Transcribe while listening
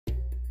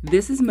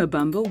This is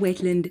Mabamba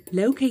wetland,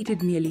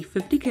 located nearly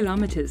 50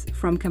 kilometers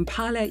from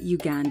Kampala,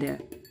 Uganda.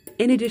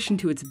 In addition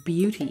to its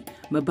beauty,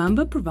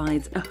 Mabamba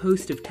provides a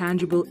host of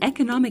tangible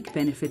economic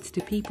benefits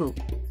to people.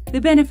 The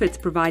benefits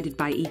provided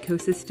by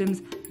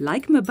ecosystems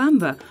like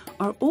Mabamba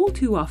are all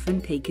too often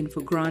taken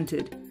for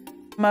granted.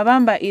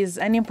 Mabamba is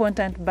an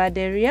important bird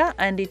area,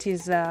 and it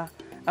is a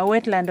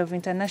wetland of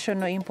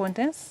international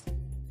importance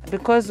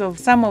because of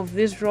some of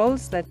these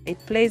roles that it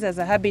plays as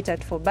a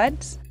habitat for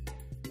birds,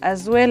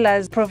 as well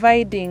as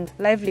providing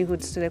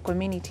livelihoods to the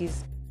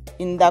communities.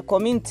 In the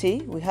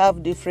community, we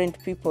have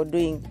different people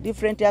doing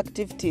different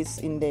activities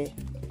in the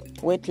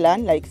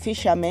wetland, like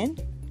fishermen.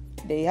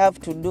 They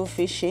have to do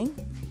fishing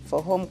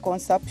for home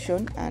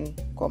consumption and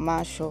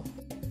commercial.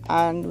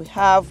 And we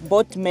have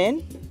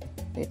boatmen.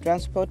 They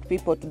transport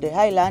people to the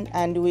highland,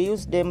 and we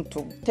use them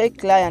to take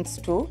clients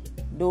to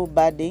do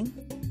birding.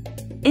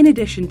 In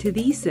addition to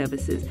these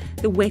services,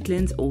 the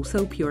wetlands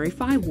also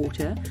purify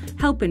water,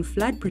 help in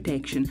flood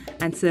protection,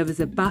 and serve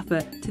as a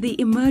buffer to the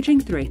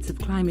emerging threats of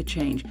climate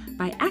change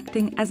by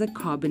acting as a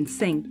carbon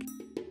sink.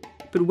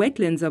 But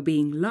wetlands are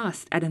being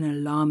lost at an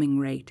alarming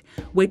rate.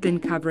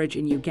 Wetland coverage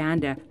in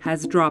Uganda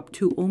has dropped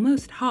to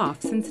almost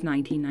half since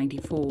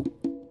 1994.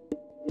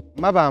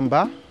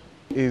 Mabamba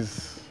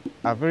is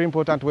a very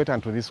important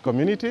wetland to this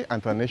community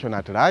and to the nation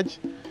at large.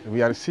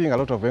 We are seeing a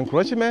lot of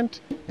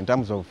encroachment in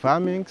terms of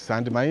farming,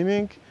 sand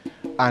mining,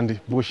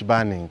 and bush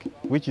burning,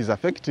 which is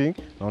affecting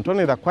not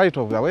only the quality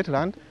of the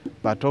wetland,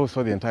 but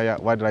also the entire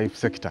wildlife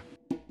sector.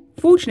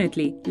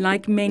 Fortunately,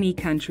 like many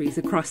countries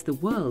across the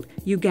world,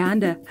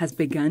 Uganda has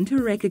begun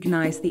to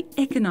recognize the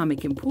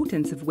economic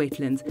importance of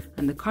wetlands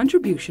and the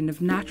contribution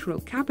of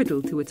natural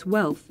capital to its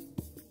wealth.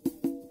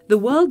 The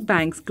World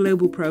Bank's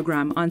Global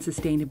Programme on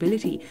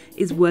Sustainability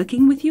is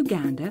working with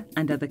Uganda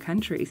and other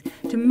countries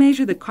to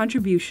measure the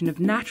contribution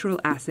of natural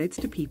assets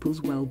to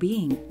people's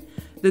well-being.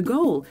 The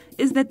goal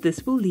is that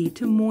this will lead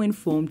to more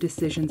informed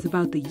decisions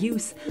about the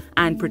use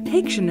and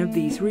protection of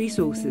these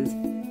resources.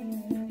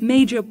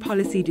 Major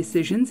policy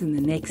decisions in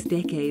the next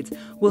decades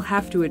will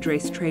have to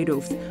address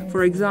trade-offs,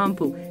 for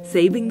example,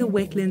 saving the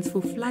wetlands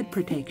for flood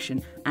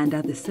protection and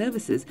other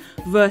services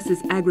versus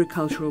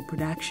agricultural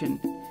production.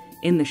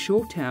 In the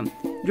short term,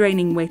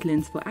 draining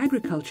wetlands for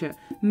agriculture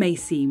may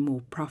seem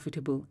more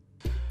profitable.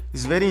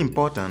 It's very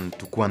important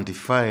to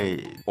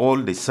quantify all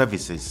the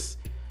services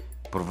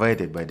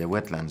provided by the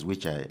wetlands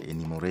which are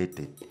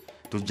enumerated,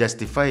 to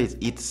justify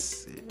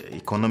its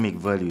economic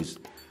values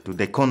to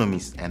the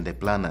economist and the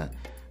planner,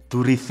 to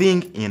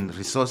rethink in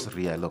resource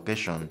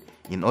reallocation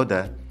in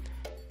order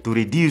to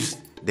reduce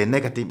the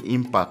negative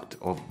impact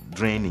of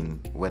draining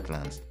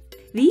wetlands.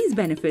 These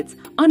benefits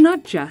are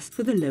not just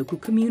for the local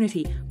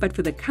community, but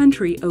for the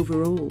country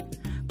overall.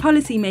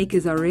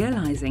 Policymakers are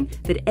realizing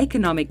that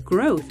economic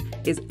growth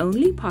is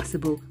only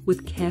possible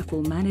with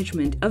careful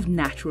management of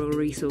natural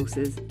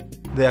resources.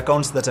 The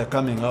accounts that are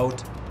coming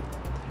out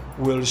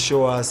will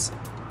show us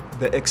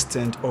the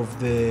extent of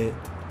the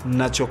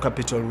natural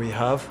capital we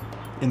have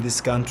in this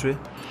country,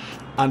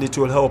 and it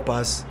will help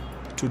us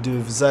to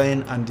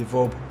design and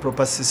develop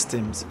proper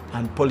systems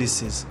and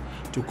policies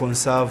to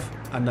conserve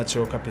our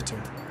natural capital.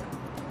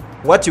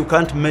 What you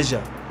can't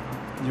measure,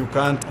 you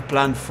can't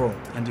plan for,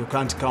 and you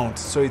can't count.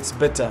 So it's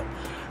better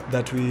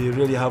that we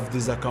really have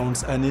these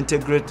accounts and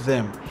integrate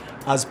them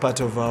as part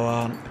of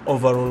our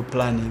overall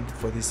planning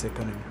for this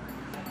economy.